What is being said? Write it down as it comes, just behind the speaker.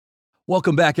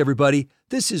Welcome back, everybody.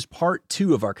 This is part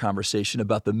 2 of our conversation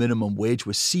about the minimum wage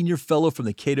with senior fellow from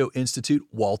the Cato Institute,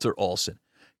 Walter Olson.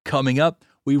 Coming up,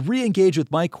 we re-engage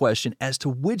with my question as to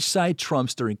which side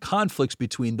trumps during conflicts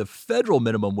between the federal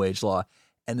minimum wage law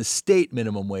and the state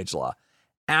minimum wage law.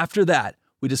 After that,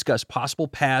 we discuss possible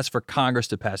paths for Congress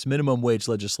to pass minimum wage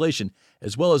legislation,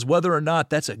 as well as whether or not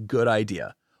that's a good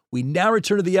idea. We now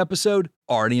return to the episode,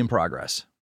 already in progress.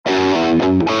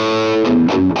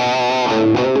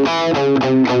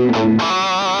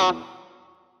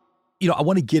 I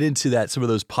want to get into some of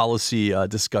those policy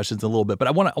discussions in a little bit, but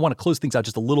I want to close things out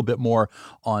just a little bit more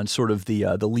on sort of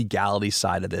the legality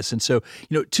side of this. And so,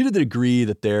 to the degree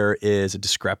that there is a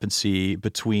discrepancy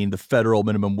between the federal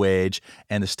minimum wage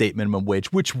and the state minimum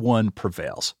wage, which one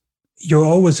prevails? You're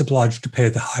always obliged to pay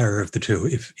the higher of the two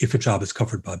if a job is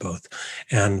covered by both.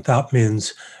 And that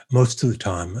means most of the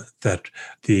time that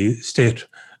the state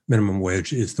minimum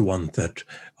wage is the one that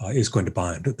is going to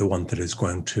bind, the one that is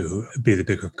going to be the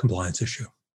bigger compliance issue.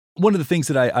 One of the things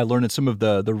that I learned in some of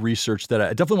the research that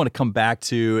I definitely want to come back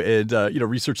to and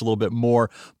research a little bit more,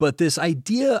 but this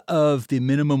idea of the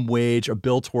minimum wage, a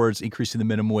bill towards increasing the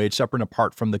minimum wage, separate and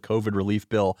apart from the COVID relief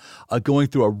bill, going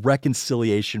through a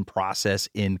reconciliation process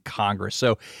in Congress.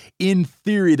 So in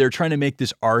theory, they're trying to make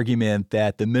this argument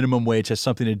that the minimum wage has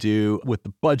something to do with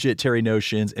the budgetary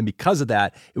notions, and because of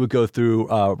that, it would go through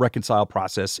a reconcile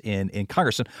process in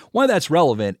Congress. And why that's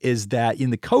relevant is that in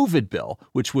the COVID bill,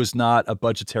 which was not a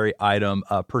budgetary item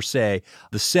per se,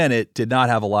 the Senate did not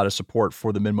have a lot of support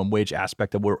for the minimum wage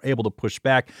aspect, and we're able to push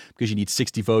back because you need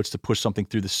 60 votes to push something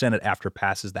through the Senate after it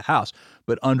passes the House.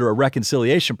 But under a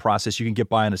reconciliation process, you can get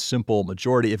by on a simple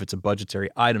majority if it's a budgetary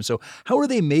item. So how are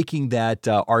they making that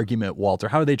argument, Walter?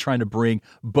 How are they trying to bring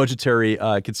budgetary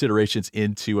considerations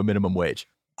into a minimum wage?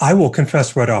 I will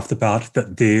confess right off the bat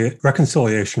that the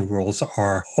reconciliation rules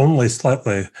are only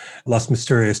slightly less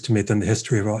mysterious to me than the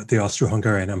history of the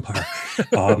Austro-Hungarian Empire.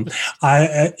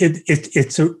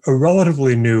 It's a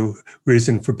relatively new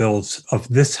reason for bills of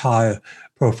this high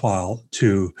profile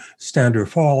to stand or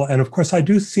fall. And of course, I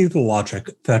do see the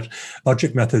logic that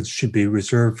budget methods should be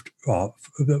reserved,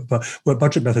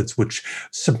 budget methods which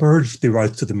submerge the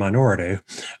rights of the minority,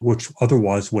 which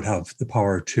otherwise would have the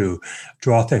power to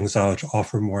draw things out,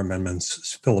 offer more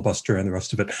amendments, filibuster, and the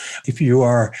rest of it. If you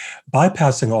are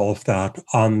bypassing all of that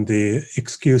on the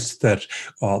excuse that,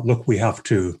 look, we have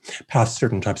to pass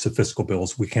certain types of fiscal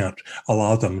bills, we can't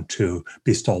allow them to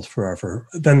be stalled forever,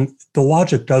 then the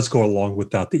logic does go along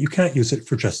with that you can't use it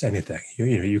for just anything.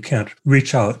 You can't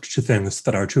reach out to things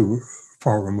that are too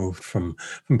far removed from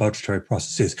budgetary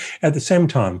processes. At the same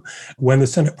time, when the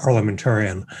Senate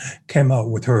parliamentarian came out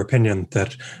with her opinion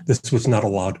that this was not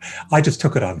allowed, I just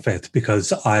took it on faith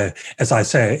because as I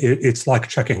say, it's like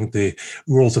checking the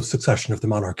rules of succession of the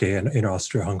monarchy in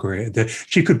Austria-Hungary.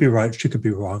 She could be right, she could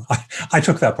be wrong. I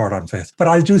took that part on faith. But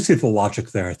I do see the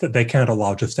logic there, that they can't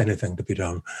allow just anything to be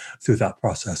done through that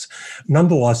process.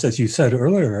 Nonetheless, as you said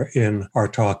earlier in our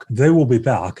talk, they will be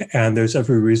back, and there's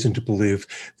every reason to believe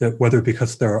that whether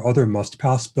because there are other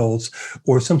must-pass bills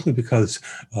or simply because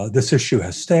this issue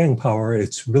has staying power,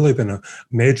 it's really been a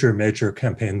major, major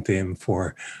campaign theme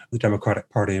for the Democratic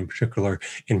Party in particular.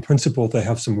 In principle, they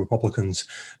have some Republicans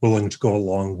willing to go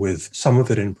along with some of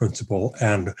it in principle,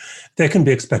 and they can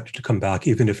be expected to come back,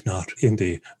 even if not in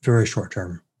the very short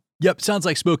term. Yep. Sounds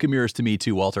like smoke and mirrors to me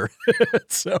too, Walter.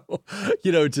 So,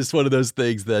 just one of those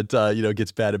things that,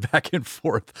 gets batted back and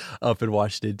forth up in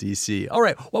Washington, D.C. All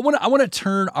right. Well, I want to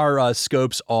turn our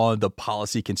scopes on the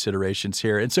policy considerations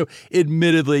here. And so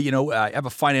admittedly, I have a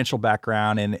financial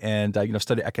background and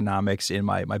study economics in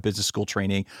my business school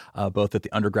training, both at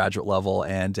the undergraduate level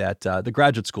and at the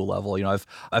graduate school level.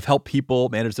 I've helped people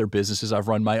manage their businesses. I've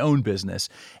run my own business.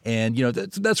 And,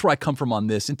 that's where I come from on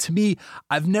this. And to me,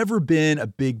 I've never been a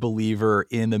big believer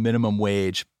in the minimum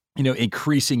wage,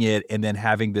 increasing it and then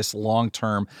having this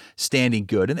long-term standing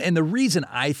good. And the reason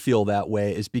I feel that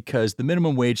way is because the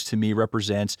minimum wage to me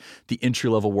represents the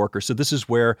entry-level worker. So this is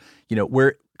where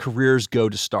careers go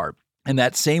to start. And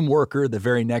that same worker the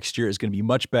very next year is going to be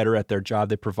much better at their job.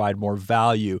 They provide more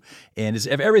value. And if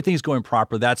everything's going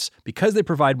proper, that's because they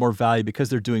provide more value, because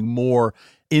they're doing more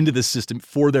into the system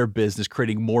for their business,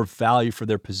 creating more value for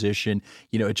their position,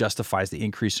 it justifies the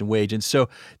increase in wage. And so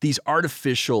these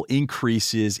artificial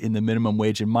increases in the minimum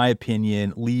wage, in my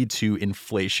opinion, lead to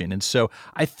inflation. And so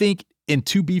I think And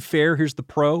to be fair, here's the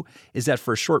pro, is that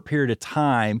for a short period of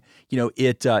time,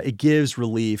 it gives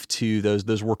relief to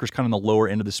those workers kind of on the lower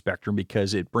end of the spectrum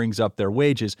because it brings up their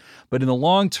wages. But in the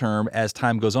long term, as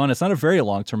time goes on, it's not a very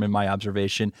long term in my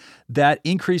observation, that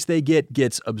increase they get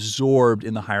gets absorbed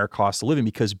in the higher cost of living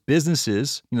because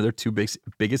businesses, their two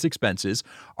biggest expenses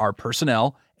are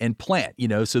personnel and plant,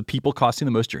 so people costing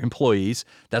the most are employees.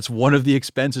 That's one of the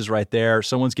expenses right there.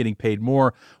 Someone's getting paid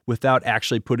more without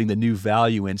actually putting the new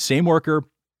value in. Same worker,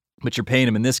 but you're paying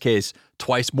them in this case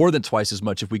more than twice as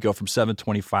much if we go from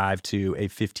 $7.25 to a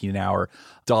 $15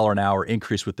 an hour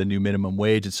increase with the new minimum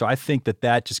wage. And so I think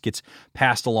that just gets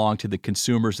passed along to the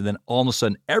consumers, and then all of a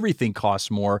sudden everything costs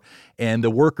more. And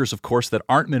the workers, of course, that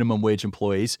aren't minimum wage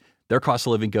employees, their cost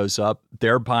of living goes up,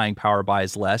 their buying power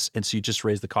buys less, and so you just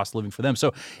raise the cost of living for them.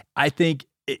 So I think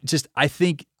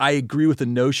I agree with the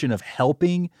notion of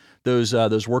helping those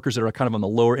workers that are kind of on the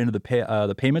lower end of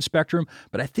the payment spectrum,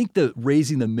 but I think that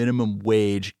raising the minimum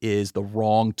wage is the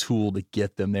wrong tool to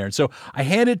get them there. And so I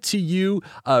hand it to you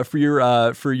for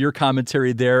your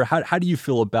commentary there. How do you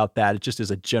feel about that? Just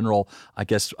as a general, I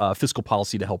guess, fiscal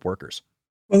policy to help workers.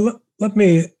 Well, let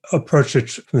me approach it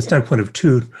from the standpoint of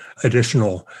two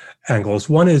additional angles.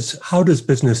 One is, how does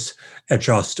business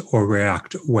adjust or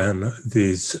react when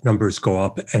these numbers go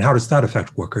up, and how does that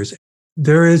affect workers?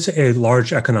 There is a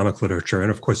large economic literature, and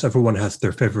of course, everyone has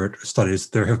their favorite studies.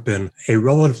 There have been a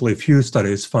relatively few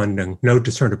studies finding no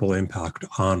discernible impact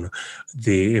on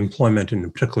the employment in a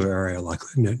particular area, like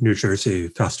New Jersey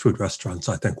fast food restaurants,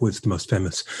 I think was the most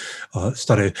famous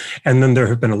study. And then there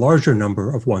have been a larger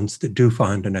number of ones that do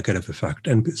find a negative effect.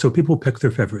 And so people pick their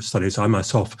favorite studies. I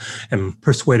myself am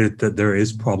persuaded that there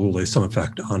is probably some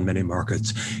effect on many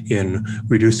markets in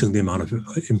reducing the amount of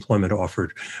employment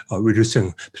offered,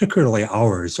 reducing particularly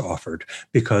hours offered,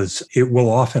 because it will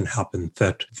often happen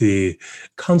that the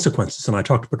consequences, and I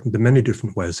talked about the many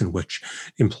different ways in which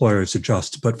employers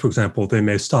adjust, but for example, they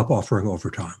may stop offering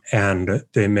overtime, and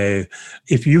they may,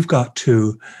 if you've got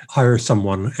to hire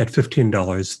someone at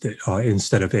 $15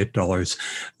 instead of $8,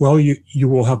 well, you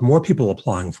will have more people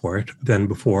applying for it than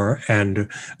before, and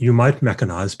you might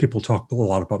mechanize. People talk a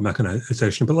lot about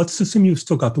mechanization, but let's assume you've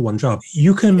still got the one job.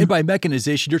 You can, and by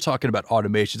mechanization, you're talking about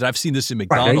automations. I've seen this in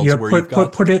McDonald's, right, where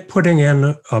putting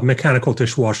in mechanical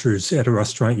dishwashers at a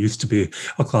restaurant used to be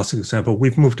a classic example.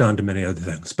 We've moved on to many other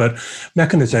things, but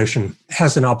mechanization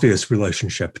has an obvious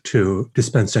relationship to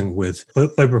dispensing with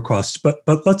labor costs. But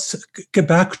let's get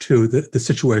back to the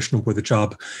situation where the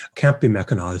job can't be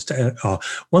mechanized.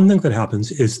 One thing that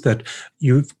happens is that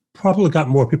you've probably got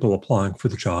more people applying for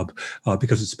the job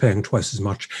because it's paying twice as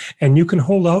much. And you can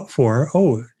hold out for,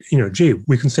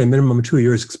 we can say minimum 2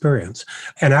 years experience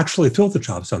and actually fill the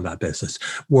jobs on that basis.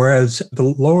 Whereas the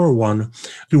lower one,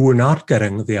 you were not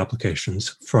getting the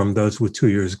applications from those with 2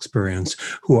 years experience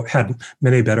who had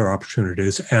many better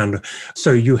opportunities. And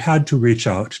so you had to reach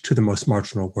out to the most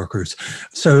marginal workers.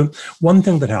 So one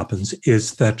thing that happens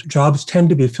is that jobs tend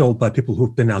to be filled by people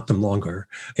who've been at them longer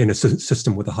in a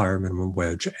system with a higher minimum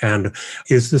wage. And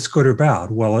is this good or bad?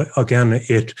 Well, again,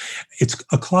 it's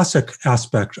a classic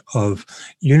aspect of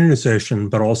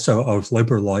unionization, but also of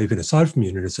labor law, even aside from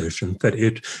unionization, that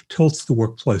it tilts the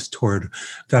workplace toward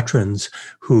veterans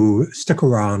who stick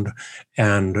around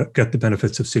and get the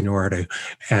benefits of seniority.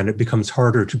 And it becomes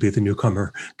harder to be the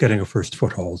newcomer getting a first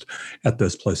foothold at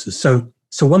those places. So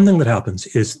one thing that happens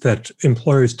is that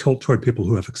employers tilt toward people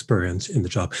who have experience in the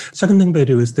job. Second thing they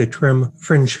do is they trim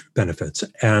fringe benefits.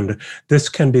 And this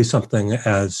can be something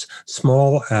as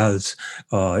small as,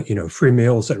 free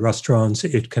meals at restaurants.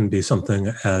 It can be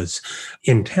something as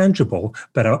intangible,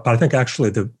 but I think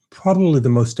actually probably the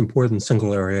most important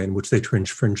single area in which they trim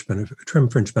fringe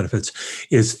benefits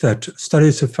is that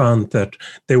studies have found that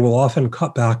they will often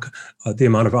cut back the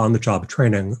amount of on-the-job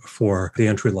training for the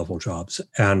entry-level jobs.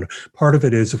 And part of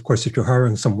it is, of course, if you're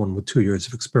hiring someone with 2 years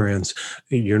of experience,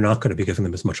 you're not going to be giving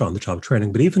them as much on-the-job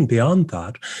training. But even beyond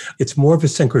that, it's more of a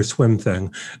sink or swim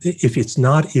thing. If it's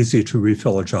not easy to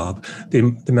refill a job, the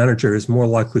manager is more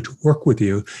likely to work with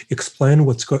you, explain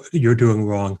what you're doing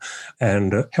wrong,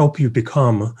 and help you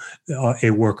become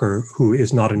a worker who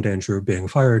is not in danger of being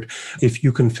fired. If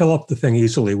you can fill up the thing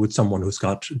easily with someone who's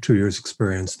got 2 years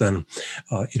experience, then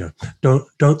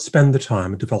don't spend the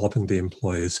time developing the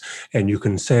employees, and you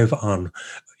can save on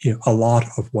a lot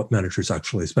of what managers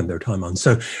actually spend their time on.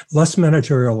 So less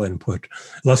managerial input,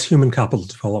 less human capital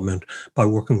development by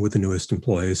working with the newest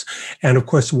employees. And of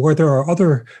course, where there are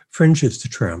other fringes to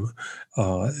trim,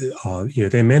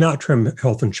 they may not trim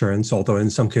health insurance, although in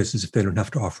some cases, if they don't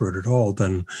have to offer it at all,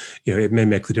 then it may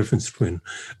make the difference between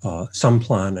some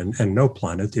plan and no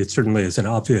plan. It certainly is an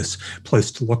obvious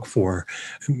place to look for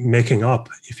making up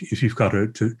if you've got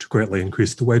to greatly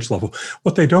increase the wage level.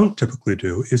 What they don't typically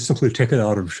do is simply take it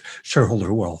out of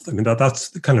shareholder wealth. I mean,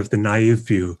 that's kind of the naive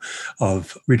view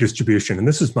of redistribution. And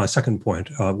this is my second point,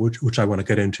 which I want to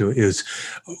get into, is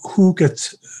who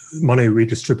gets money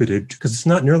redistributed, because it's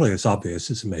not nearly as obvious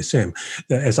as it may seem.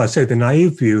 As I say, the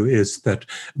naive view is that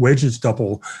wages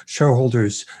double,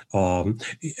 shareholders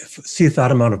see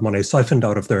that amount of money siphoned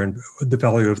out of the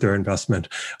value of their investment.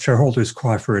 Shareholders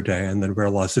cry for a day and then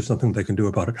realize there's nothing they can do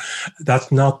about it.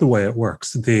 That's not the way it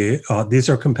works. These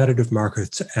are competitive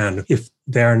markets, and if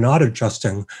they are not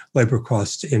adjusting labor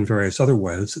costs in various other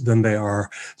ways, then they are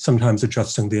sometimes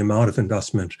adjusting the amount of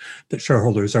investment that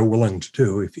shareholders are willing to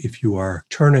do. If you are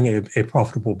turning a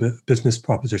profitable business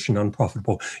proposition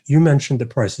unprofitable, you mentioned that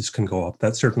prices can go up.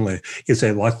 That certainly is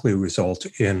a likely result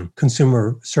in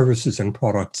consumer services and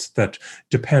products that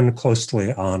depend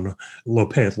closely on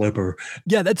low-paid labor.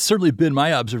 Yeah, that's certainly been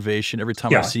my observation. Every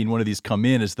time I've seen one of these come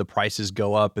in, is the prices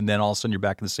go up, and then all of a sudden you're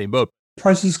back in the same boat.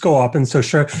 Prices go up, and so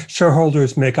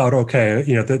shareholders make out okay.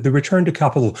 The return to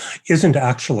capital isn't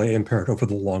actually impaired over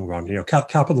the long run.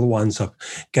 Capital winds up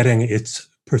getting its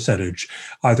percentage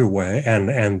either way,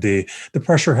 and the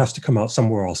pressure has to come out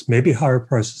somewhere else. Maybe higher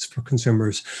prices for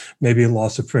consumers, maybe a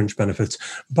loss of fringe benefits.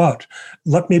 But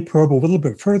let me probe a little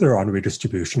bit further on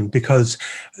redistribution, because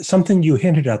something you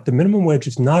hinted at, the minimum wage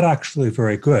is not actually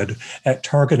very good at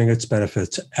targeting its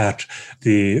benefits at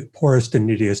the poorest and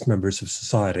neediest members of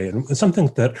society. And something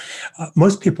that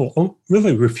most people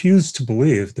really refuse to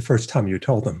believe the first time you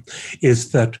tell them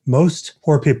is that most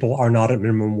poor people are not at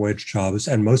minimum wage jobs,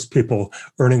 and most people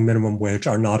earning minimum wage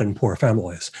are not in poor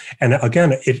families. And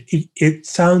again, it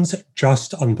sounds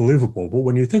just unbelievable, but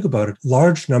when you think about it,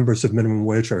 large numbers of minimum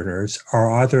wage earners are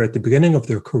either at the beginning of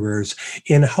their careers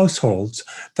in households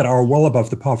that are well above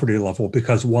the poverty level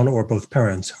because one or both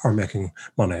parents are making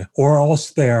money, or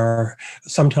else they are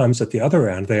sometimes at the other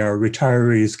end, they are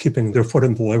retirees keeping their foot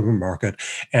in the labor market,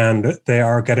 and they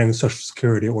are getting Social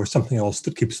Security or something else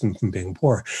that keeps them from being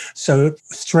poor. So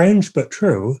strange but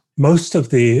true, most of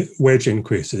the wage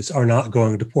increases are not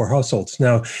going to poor households.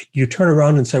 Now, you turn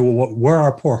around and say, well, where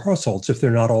are poor households if they're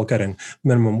not all getting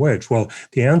minimum wage? Well,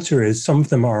 the answer is some of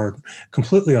them are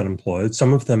completely unemployed.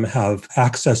 Some of them have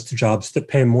access to jobs that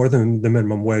pay more than the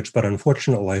minimum wage, but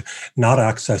unfortunately not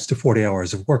access to 40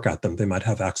 hours of work at them. They might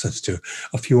have access to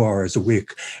a few hours a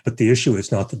week. But the issue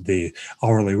is not that the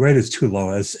hourly rate is too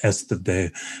low as that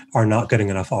they are not getting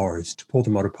enough hours to pull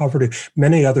them out of poverty.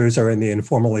 Many others are in the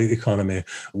informal economy,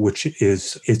 which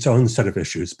is its own set of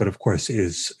issues, but of course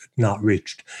is not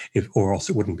reached, or else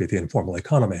it wouldn't be the informal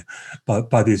economy,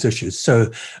 by these issues.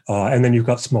 So, and then you've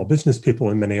got small business people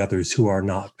and many others who are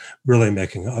not really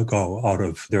making a go out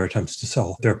of their attempts to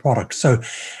sell their products. So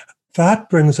that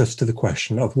brings us to the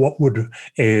question of what would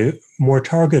a more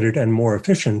targeted and more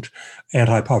efficient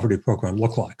anti-poverty program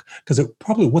look like? Because it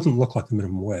probably wouldn't look like the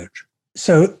minimum wage.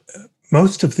 So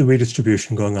most of the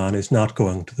redistribution going on is not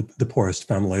going to the poorest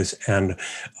families, and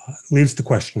leaves the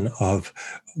question of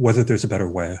whether there's a better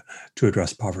way to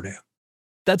address poverty.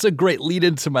 That's a great lead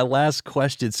into my last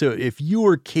question. So if you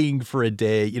were king for a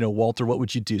day, Walter, what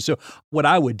would you do? So what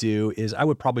I would do is I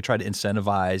would probably try to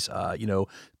incentivize,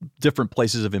 different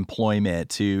places of employment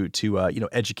to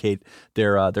educate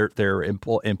their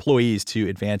employees to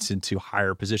advance into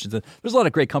higher positions. And there's a lot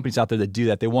of great companies out there that do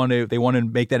that. They want to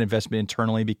make that investment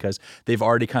internally because they've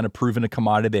already kind of proven a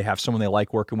commodity. They have someone they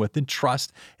like working with and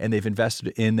trust, and they've invested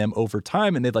in them over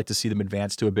time, and they'd like to see them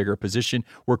advance to a bigger position,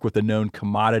 work with a known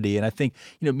commodity. And I think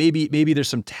maybe there's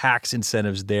some tax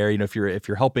incentives there. If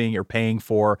you're helping or paying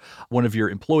for one of your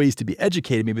employees to be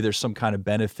educated, maybe there's some kind of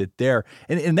benefit there.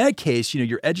 And in that case,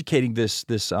 you're educating this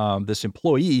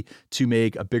employee to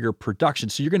make a bigger production.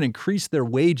 So you're going to increase their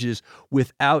wages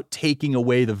without taking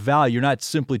away the value. You're not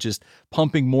simply just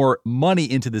pumping more money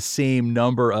into the same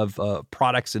number of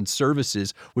products and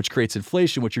services, which creates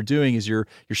inflation. What you're doing is you're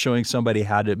showing somebody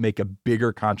how to make a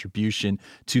bigger contribution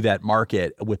to that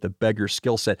market with a bigger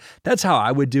skill set. That's how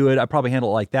I would do it. I probably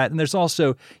handle it like that. And there's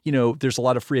also, there's a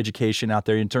lot of free education out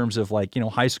there in terms of like,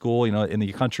 high school, in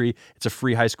the country, it's a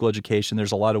free high school education.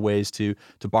 There's a lot of ways to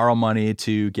borrow money,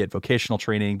 to get vocational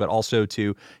training, but also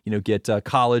to, get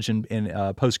college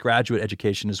and postgraduate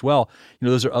education as well.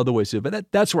 Those are other ways to do it.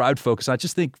 But that's where I would focus. I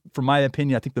just think, from my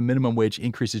opinion, I think the minimum wage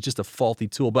increase is just a faulty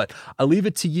tool. But I leave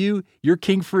it to you. You're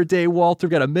king for a day, Walter.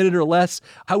 Got a minute or less.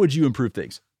 How would you improve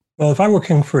things? Well, if I were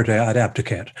king for a day, I'd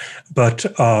abdicate. But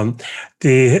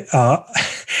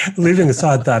leaving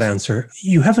aside that answer,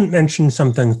 you haven't mentioned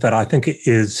something that I think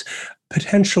is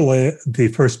potentially the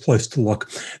first place to look.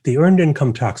 The earned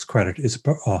income tax credit is,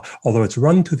 although it's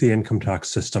run through the income tax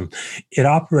system, it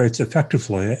operates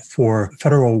effectively for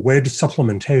federal wage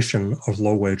supplementation of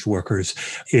low-wage workers.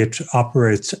 It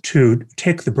operates to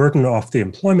take the burden off the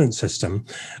employment system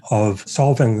of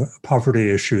solving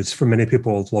poverty issues for many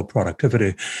people with low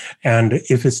productivity. And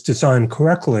if it's designed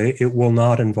correctly, it will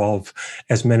not involve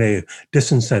as many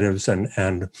disincentives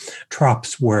and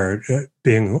traps where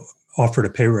being offered a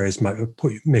pay raise might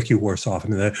make you worse off. I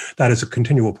mean, that is a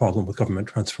continual problem with government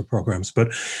transfer programs.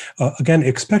 But again,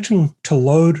 expecting to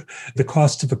load the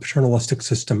cost of a paternalistic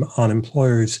system on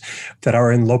employers that are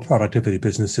in low productivity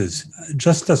businesses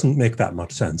just doesn't make that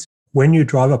much sense. When you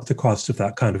drive up the cost of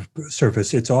that kind of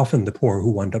service, it's often the poor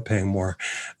who wind up paying more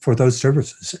for those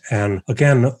services. And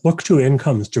again, look to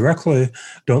incomes directly.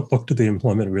 Don't look to the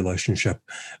employment relationship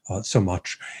so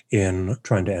much in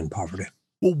trying to end poverty.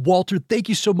 Well, Walter, thank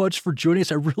you so much for joining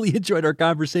us. I really enjoyed our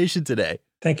conversation today.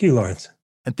 Thank you, Lawrence.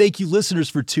 And thank you, listeners,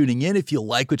 for tuning in. If you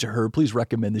like what you heard, please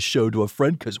recommend the show to a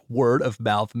friend because word of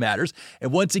mouth matters.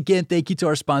 And once again, thank you to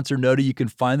our sponsor, Nota. You can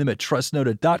find them at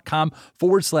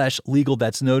trustnota.com/legal.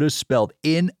 That's Nota spelled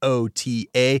Nota.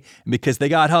 And because they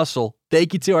got hustle,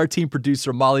 thank you to our team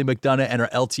producer, Molly McDonough, and our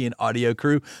LTN audio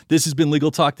crew. This has been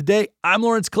Legal Talk Today. I'm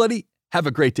Lawrence Clutty. Have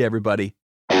a great day, everybody.